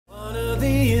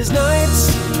these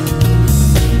nights,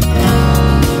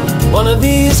 one of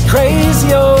these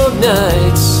crazy old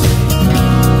nights,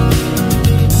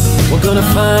 we're gonna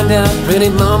find out, pretty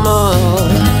mama,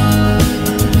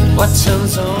 what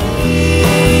turns on.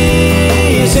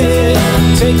 Easy,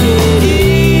 take it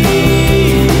easy.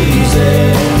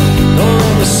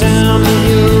 Oh, the sound of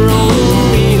your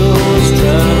own wheels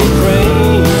drive me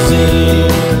crazy.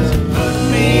 Put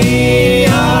me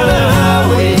on a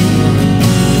highway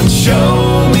and show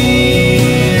me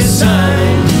a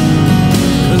sign,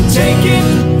 and take it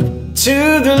to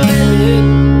the limit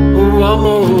one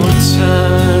more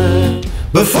time.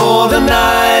 Before the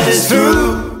night is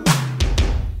through,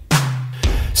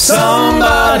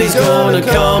 somebody's gonna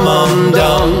come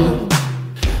undone.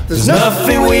 There's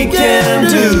nothing we can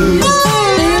do.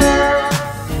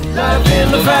 Life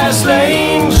in the fast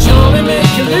lane surely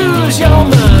make you lose your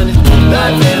mind.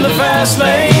 Life in the fast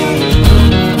lane